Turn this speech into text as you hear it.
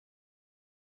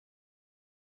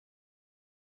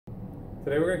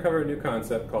Today we're going to cover a new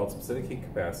concept called specific heat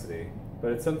capacity,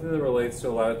 but it's something that relates to a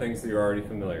lot of things that you're already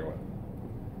familiar with.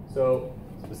 So,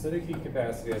 specific heat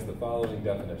capacity has the following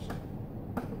definition.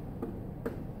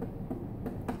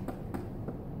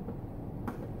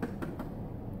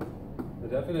 The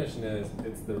definition is,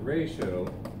 it's the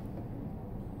ratio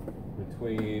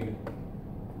between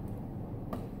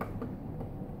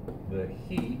the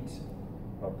heat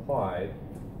applied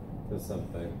to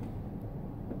something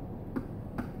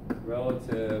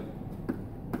relative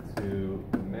to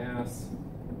the mass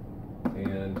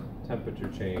and temperature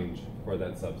change for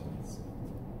that substance.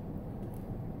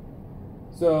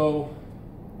 So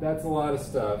that's a lot of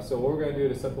stuff. So what we're going to do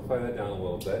to simplify that down a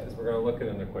little bit is we're going to look at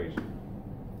an equation.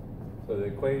 So the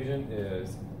equation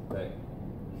is that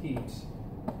heat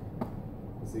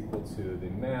is equal to the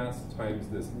mass times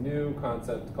this new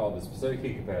concept called the specific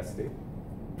heat capacity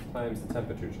times the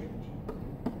temperature change.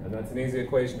 And that's an easy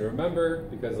equation to remember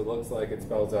because it looks like it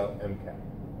spells out MCAT.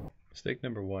 Mistake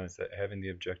number one is that having the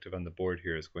objective on the board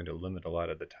here is going to limit a lot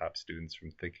of the top students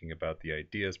from thinking about the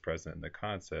ideas present in the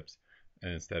concepts,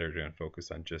 and instead are going to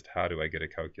focus on just how do I get a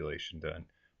calculation done,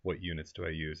 what units do I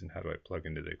use, and how do I plug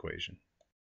into the equation.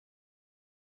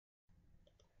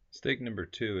 Mistake number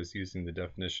two is using the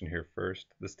definition here first.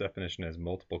 This definition has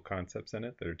multiple concepts in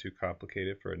it that are too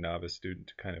complicated for a novice student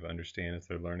to kind of understand as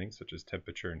they're learning, such as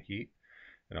temperature and heat.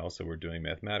 And also we're doing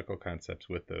mathematical concepts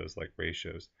with those, like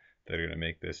ratios, that are going to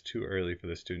make this too early for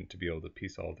the student to be able to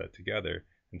piece all of that together,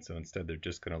 and so instead they're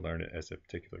just going to learn it as a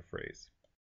particular phrase.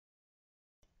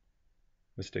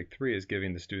 Mistake three is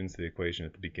giving the students the equation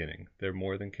at the beginning. They're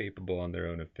more than capable on their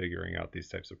own of figuring out these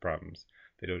types of problems.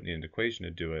 They don't need an equation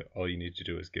to do it. All you need to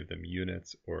do is give them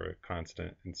units or a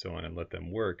constant and so on, and let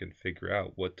them work and figure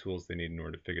out what tools they need in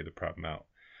order to figure the problem out.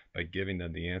 By giving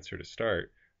them the answer to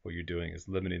start, what you're doing is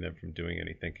limiting them from doing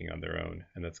any thinking on their own,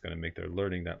 and that's going to make their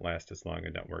learning not last as long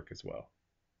and not work as well.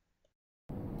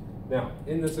 Now,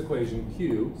 in this equation,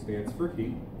 Q stands for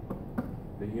heat,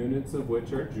 the units of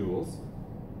which are joules,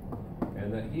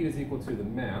 and that heat is equal to the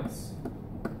mass,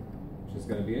 which is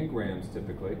going to be in grams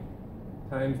typically,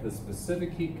 times the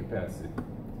specific heat capacity.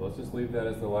 So let's just leave that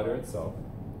as the letter itself.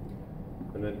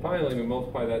 And then finally, we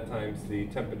multiply that times the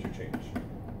temperature change,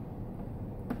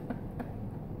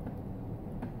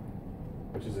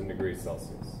 which is in degrees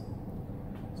Celsius.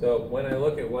 So when I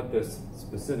look at what this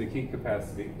specific heat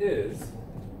capacity is,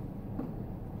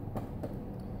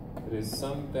 it is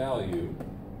some value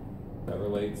that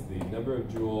relates the number of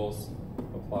joules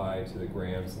applied to the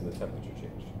grams and the temperature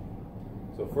change.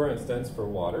 So for instance, for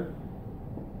water,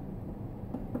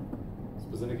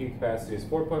 specific heat capacity is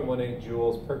 4.18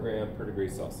 joules per gram per degree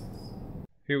Celsius.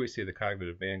 Here we see the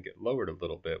cognitive band get lowered a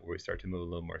little bit where we start to move a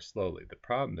little more slowly. The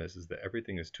problem is that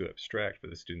everything is too abstract for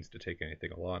the students to take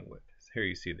anything along with. Here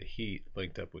you see the heat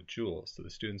linked up with joules, so the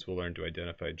students will learn to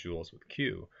identify joules with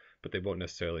Q, but they won't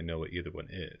necessarily know what either one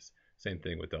is. Same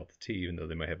thing with delta T, even though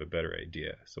they might have a better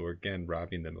idea. So we're again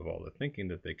robbing them of all the thinking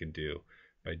that they can do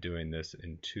by doing this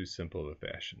in too simple of a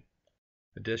fashion.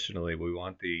 Additionally, we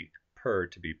want the per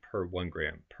to be per 1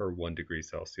 gram, per 1 degree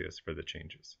Celsius for the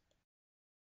changes.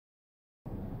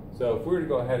 So if we were to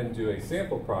go ahead and do a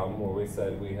sample problem where we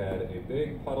said we had a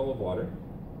big puddle of water,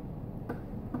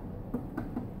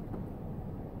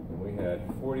 and we had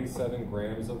 47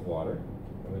 grams of water,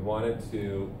 and we wanted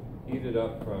to heat it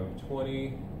up from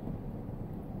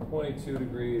 22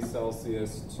 degrees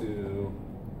Celsius to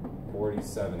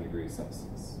 47 degrees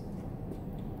Celsius.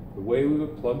 The way we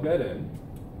would plug that in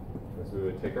is we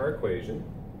would take our equation,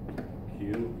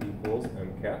 Q equals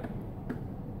MCAT,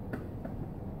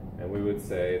 and we would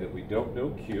say that we don't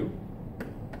know Q,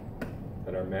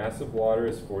 that our mass of water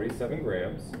is 47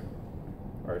 grams,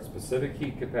 our specific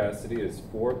heat capacity is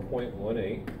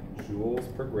 4.18 joules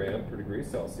per gram per degree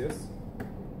Celsius,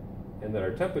 and that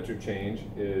our temperature change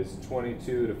is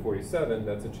 22 to 47,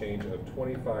 that's a change of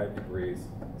 25 degrees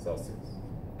Celsius.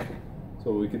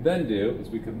 So what we could then do is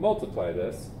we could multiply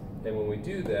this, and when we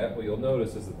do that, what you'll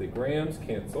notice is that the grams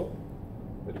cancel,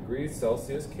 the degrees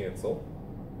Celsius cancel,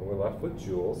 and we're left with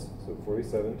joules. So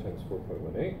 47 times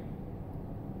 4.18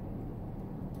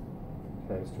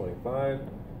 times 25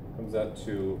 comes out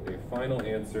to a final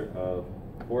answer of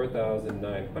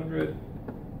 4,900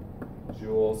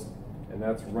 joules, and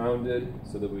that's rounded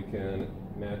so that we can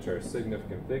match our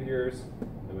significant figures,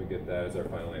 and we get that as our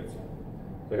final answer.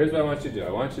 So here's what I want you to do.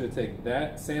 I want you to take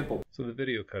that sample. So the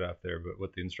video cut off there, but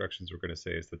what the instructions were going to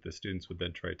say is that the students would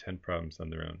then try 10 problems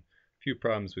on their own. A few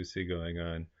problems we see going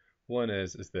on. One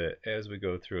is that as we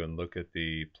go through and look at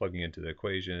the plugging into the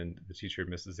equation, the teacher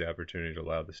misses the opportunity to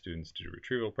allow the students to do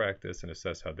retrieval practice and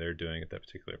assess how they're doing at that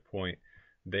particular point.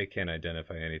 They can't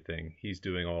identify anything. He's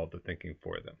doing all of the thinking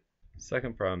for them.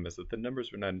 Second problem is that the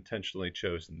numbers were not intentionally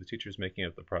chosen. The teacher's making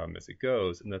up the problem as he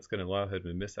goes, and that's going to allow him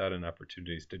to miss out on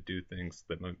opportunities to do things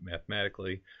that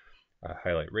mathematically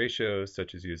highlight ratios,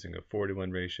 such as using a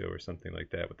 4-to-1 ratio or something like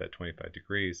that with that 25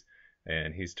 degrees,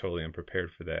 and he's totally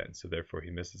unprepared for that, and so therefore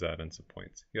he misses out on some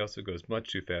points. He also goes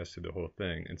much too fast through the whole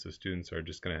thing, and so students are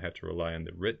just going to have to rely on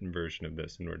the written version of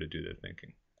this in order to do their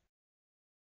thinking.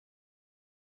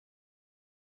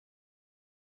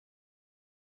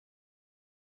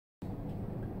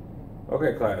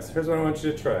 Okay, class, here's what I want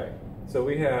you to try. So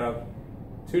we have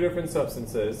two different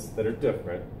substances that are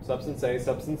different, substance A,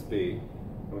 substance B,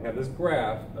 and we have this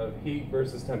graph of heat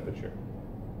versus temperature.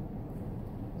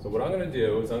 So what I'm going to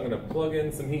do is I'm going to plug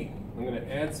in some heat. I'm going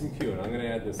to add some Q, and I'm going to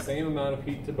add the same amount of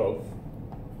heat to both.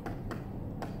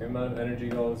 Same amount of energy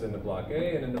goes into block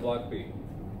A and into block B.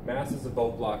 Masses of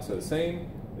both blocks are the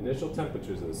same, initial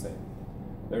temperatures are the same.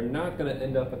 They're not going to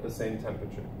end up at the same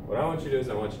temperature. What I want you to do is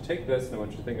I want you to take this and I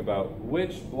want you to think about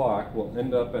which block will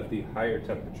end up at the higher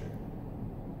temperature.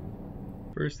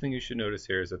 First thing you should notice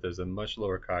here is that there's a much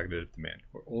lower cognitive demand.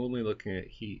 We're only looking at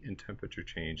heat and temperature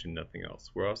change and nothing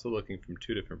else. We're also looking from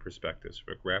two different perspectives,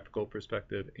 from a graphical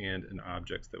perspective and an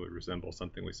objects that would resemble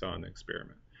something we saw in the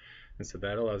experiment. And so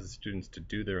that allows the students to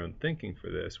do their own thinking for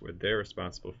this, where they're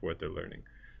responsible for what they're learning.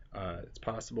 It's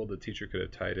possible the teacher could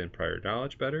have tied in prior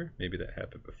knowledge better, maybe that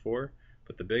happened before,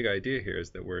 but the big idea here is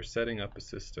that we're setting up a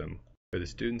system where the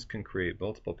students can create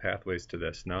multiple pathways to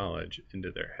this knowledge into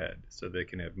their head, so they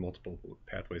can have multiple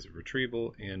pathways of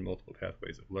retrieval and multiple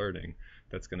pathways of learning.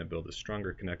 That's going to build a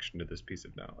stronger connection to this piece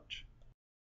of knowledge.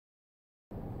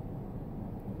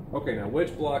 Okay, now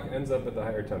which block ends up at the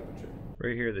higher temperature?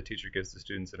 Right here, the teacher gives the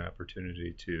students an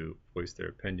opportunity to voice their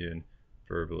opinion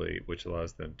verbally, which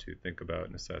allows them to think about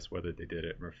and assess whether they did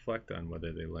it and reflect on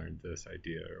whether they learned this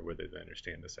idea or whether they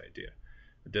understand this idea.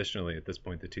 Additionally, at this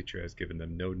point, the teacher has given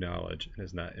them no knowledge and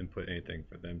has not input anything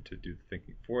for them to do the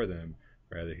thinking for them.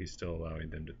 Rather, he's still allowing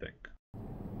them to think.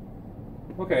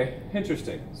 Okay,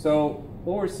 interesting. So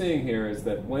what we're seeing here is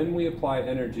that when we apply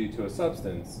energy to a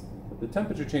substance, the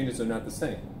temperature changes are not the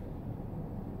same.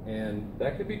 And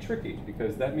that could be tricky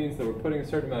because that means that we're putting a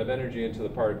certain amount of energy into the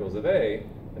particles of A,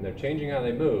 and they're changing how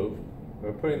they move.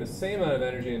 We're putting the same amount of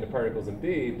energy into particles in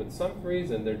B, but for some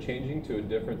reason they're changing to a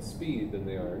different speed than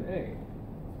they are in A.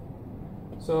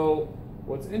 So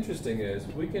what's interesting is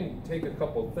we can take a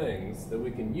couple things that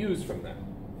we can use from that.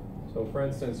 So for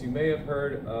instance, you may have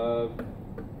heard of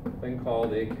a thing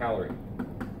called a calorie.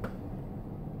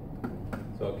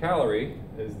 So a calorie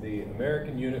is the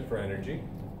American unit for energy.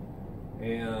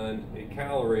 And a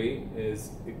calorie is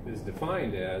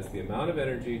defined as the amount of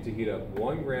energy to heat up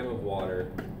 1 gram of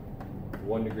water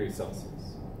 1 degree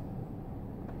Celsius.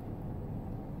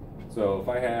 So if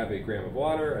I have a gram of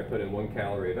water, I put in 1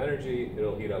 calorie of energy,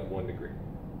 it'll heat up 1 degree.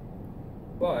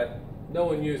 But no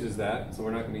one uses that, so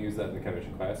we're not going to use that in the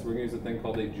chemistry class. We're going to use a thing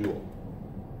called a joule.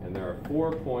 And there are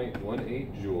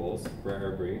 4.18 joules for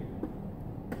every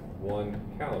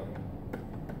 1 calorie.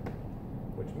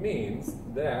 Which means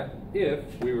that if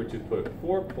we were to put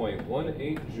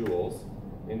 4.18 joules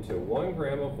into 1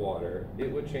 gram of water,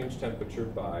 it would change temperature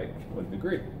by 1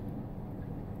 degree.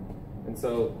 And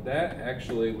so that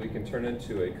actually we can turn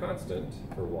into a constant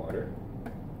for water.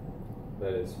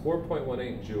 That is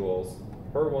 4.18 joules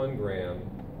per 1 gram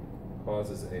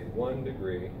causes a 1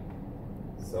 degree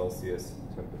Celsius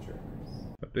temperature.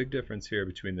 A big difference here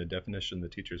between the definition the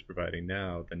teacher is providing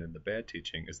now than in the bad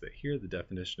teaching is that here the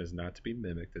definition is not to be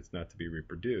mimicked, it's not to be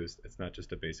reproduced, it's not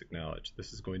just a basic knowledge.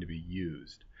 This is going to be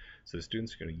used. So the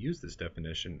students are going to use this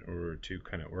definition in order to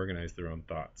kind of organize their own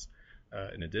thoughts.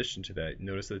 In addition to that,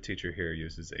 notice that the teacher here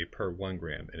uses a per 1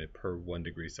 gram and a per 1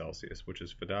 degree Celsius, which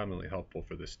is phenomenally helpful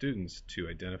for the students to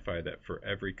identify that for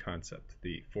every concept,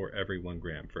 for every 1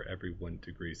 gram, for every 1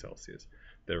 degree Celsius,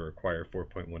 they require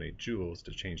 4.18 joules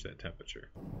to change that temperature.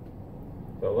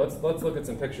 So let's look at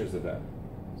some pictures of that.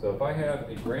 So if I have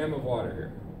a gram of water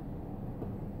here,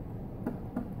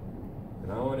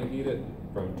 and I want to heat it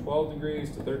from 12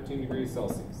 degrees to 13 degrees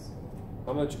Celsius,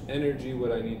 how much energy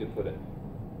would I need to put in?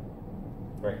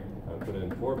 Right, I would put in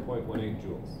 4.18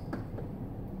 joules.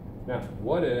 Now,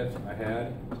 what if I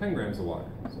had 10 grams of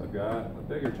water? So I've got a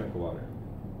bigger chunk of water.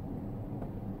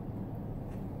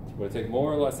 Would it take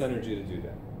more or less energy to do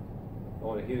that? I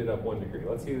want to heat it up 1 degree.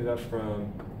 Let's heat it up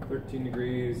from 13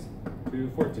 degrees to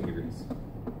 14 degrees.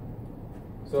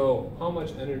 So how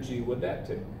much energy would that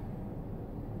take?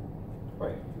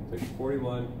 Right, it takes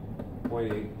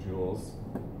 41.8 joules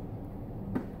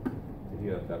to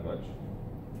heat up that much.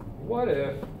 What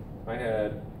if I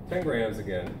had 10 grams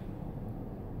again,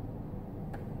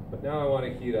 But now I want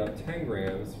to heat up 10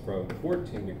 grams from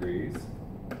 14 degrees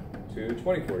to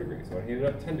 24 degrees. I want to heat it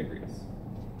up 10 degrees.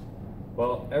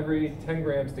 Well, every 10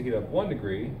 grams to heat up 1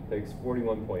 degree takes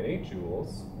 41.8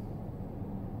 joules.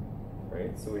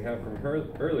 Right? So we have from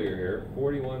earlier here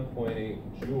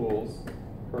 41.8 joules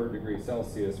per degree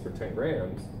Celsius for 10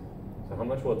 grams. So how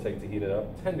much will it take to heat it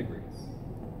up 10 degrees?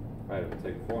 All right, it will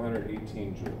take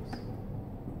 418 joules.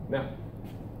 Now,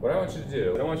 what I want you to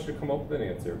do, I don't want you to come up with an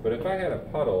answer, but if I had a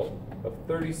puddle of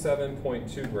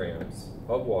 37.2 grams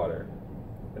of water,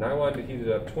 and I wanted to heat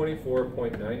it up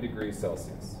 24.9 degrees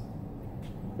Celsius,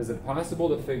 is it possible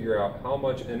to figure out how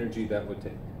much energy that would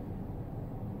take?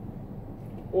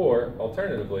 Or,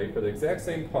 alternatively, for the exact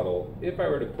same puddle, if I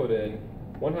were to put in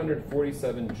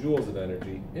 147 joules of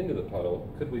energy into the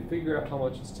puddle, could we figure out how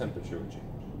much its temperature would change?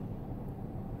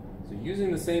 So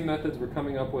using the same methods we're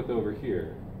coming up with over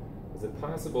here, is it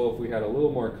possible if we had a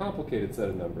little more complicated set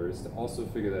of numbers to also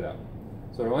figure that out?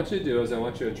 So what I want you to do is I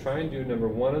want you to try and do number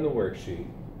 1 on the worksheet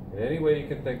in any way you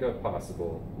can think of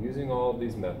possible, using all of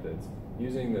these methods,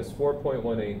 using this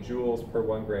 4.18 joules per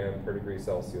 1 gram per degree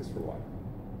Celsius for water.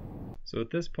 So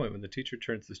at this point, when the teacher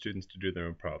turns the students to do their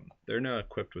own problem, they're now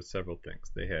equipped with several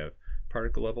things. They have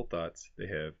particle level thoughts, they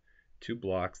have 2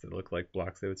 blocks that look like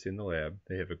blocks they would see in the lab,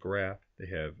 they have a graph, they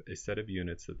have a set of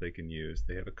units that they can use,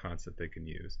 they have a constant they can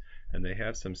use, and they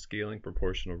have some scaling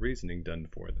proportional reasoning done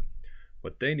for them.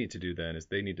 What they need to do then is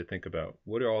they need to think about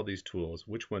what are all these tools,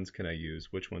 which ones can I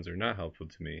use, which ones are not helpful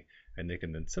to me, and they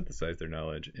can then synthesize their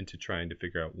knowledge into trying to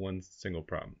figure out one single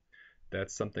problem.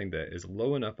 That's something that is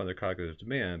low enough on their cognitive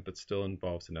demand, but still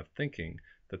involves enough thinking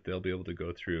that they'll be able to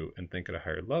go through and think at a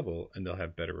higher level, and they'll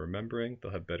have better remembering,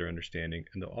 they'll have better understanding,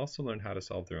 and they'll also learn how to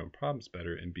solve their own problems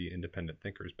better and be independent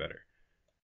thinkers better.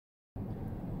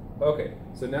 Okay,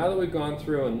 so now that we've gone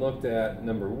through and looked at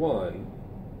number 1,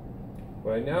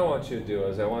 what I now want you to do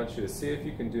is I want you to see if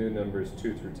you can do numbers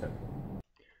 2 through 10.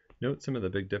 Note some of the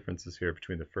big differences here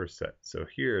between the first set. So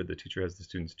here, the teacher has the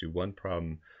students do one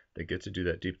problem. They get to do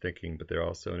that deep thinking, but they're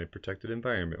also in a protected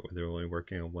environment where they're only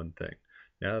working on one thing.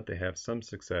 Now that they have some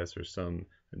success or some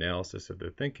analysis of their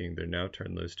thinking, they're now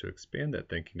turning those to expand that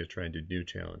thinking to try and do new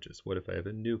challenges. What if I have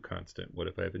a new constant? What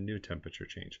if I have a new temperature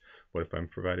change? What if I'm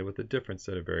provided with a different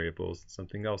set of variables and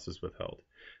something else is withheld?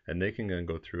 And they can then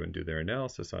go through and do their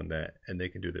analysis on that, and they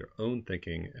can do their own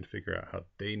thinking and figure out how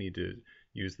they need to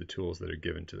use the tools that are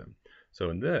given to them. So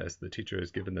in this, the teacher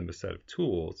has given them a set of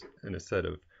tools and a set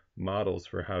of models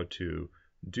for how to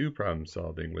do problem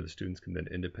solving where the students can then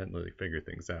independently figure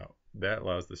things out. That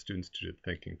allows the students to do the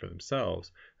thinking for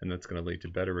themselves, and that's going to lead to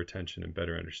better retention and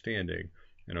better understanding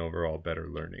and overall better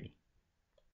learning.